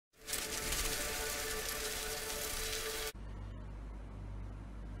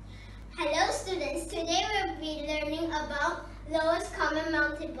about lowest common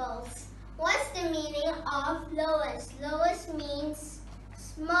multiples. What's the meaning of lowest? Lowest means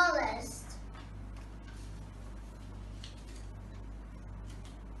smallest.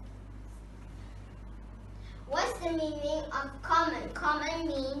 What's the meaning of common? Common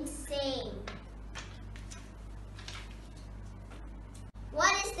means same.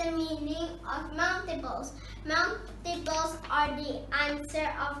 What is the meaning of multiples? Multiples are the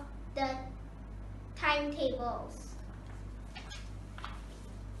answer of the timetables.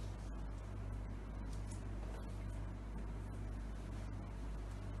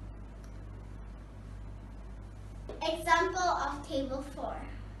 Example of table 4.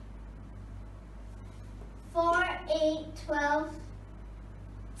 4, 8, 12,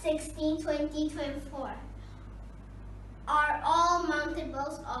 16, 20, 24 are all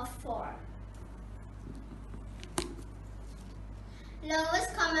multiples of 4.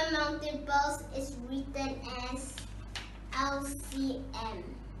 Lowest common multiples is written as LCM.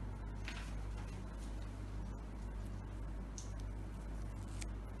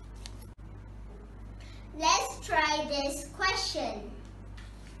 Let's try this question.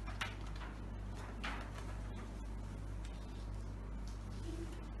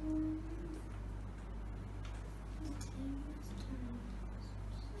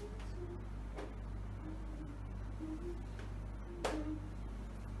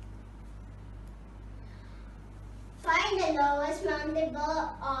 Find the lowest multiple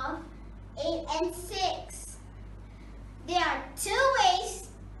of 8 and 6. There are two ways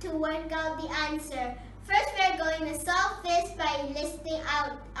to work out the answer. First, we are going to solve this by listing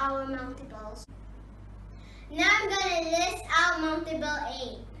out our multiples. Now I'm going to list out multiple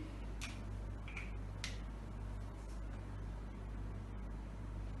 8.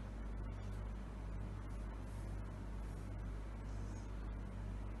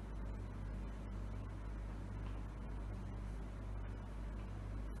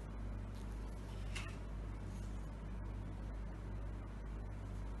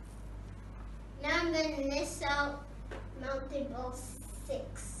 Now I'm going to list out multiple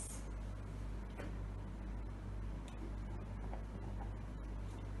 6.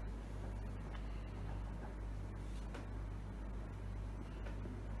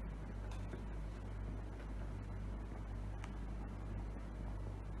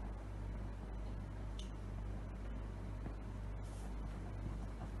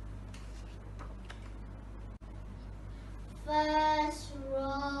 First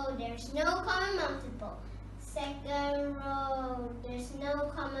row, there's no common multiple. Second row, there's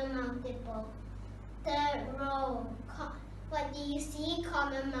no common multiple. Third row, what do you see?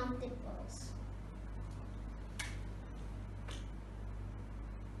 Common multiples.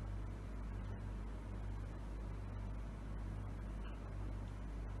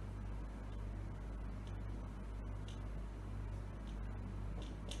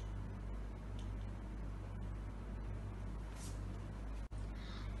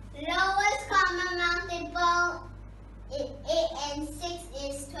 Lowest common multiple in 8 and 6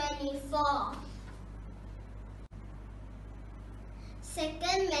 is 24.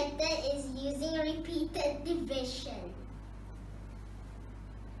 Second method is using repeated division.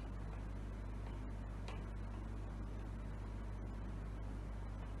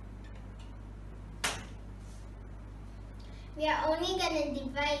 We are only going to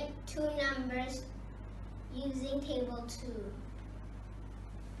divide two numbers using table 2.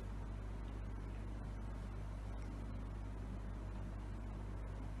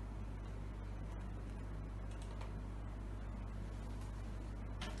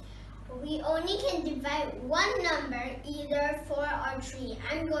 We only can divide one number, either 4 or 3.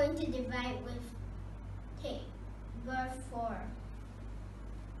 I'm going to divide with table 4.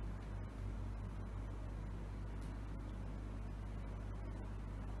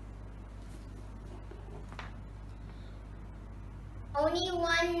 Only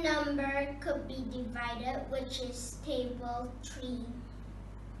one number could be divided, which is table 3.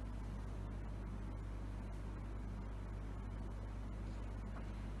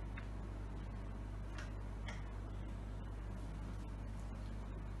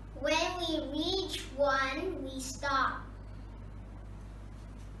 When we reach 1, we stop.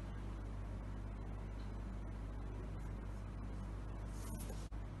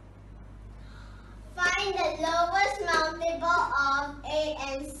 Find the lowest multiple of 8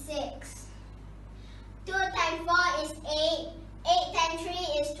 and 6. 2 times 4 is 8. 8 times 3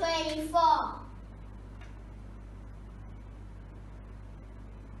 is 24.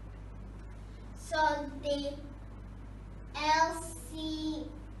 So the LCM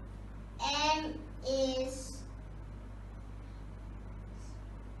is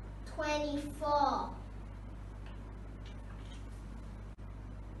 24.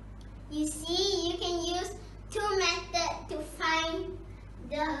 You see, you can use two methods to find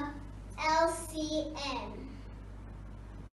the LCM.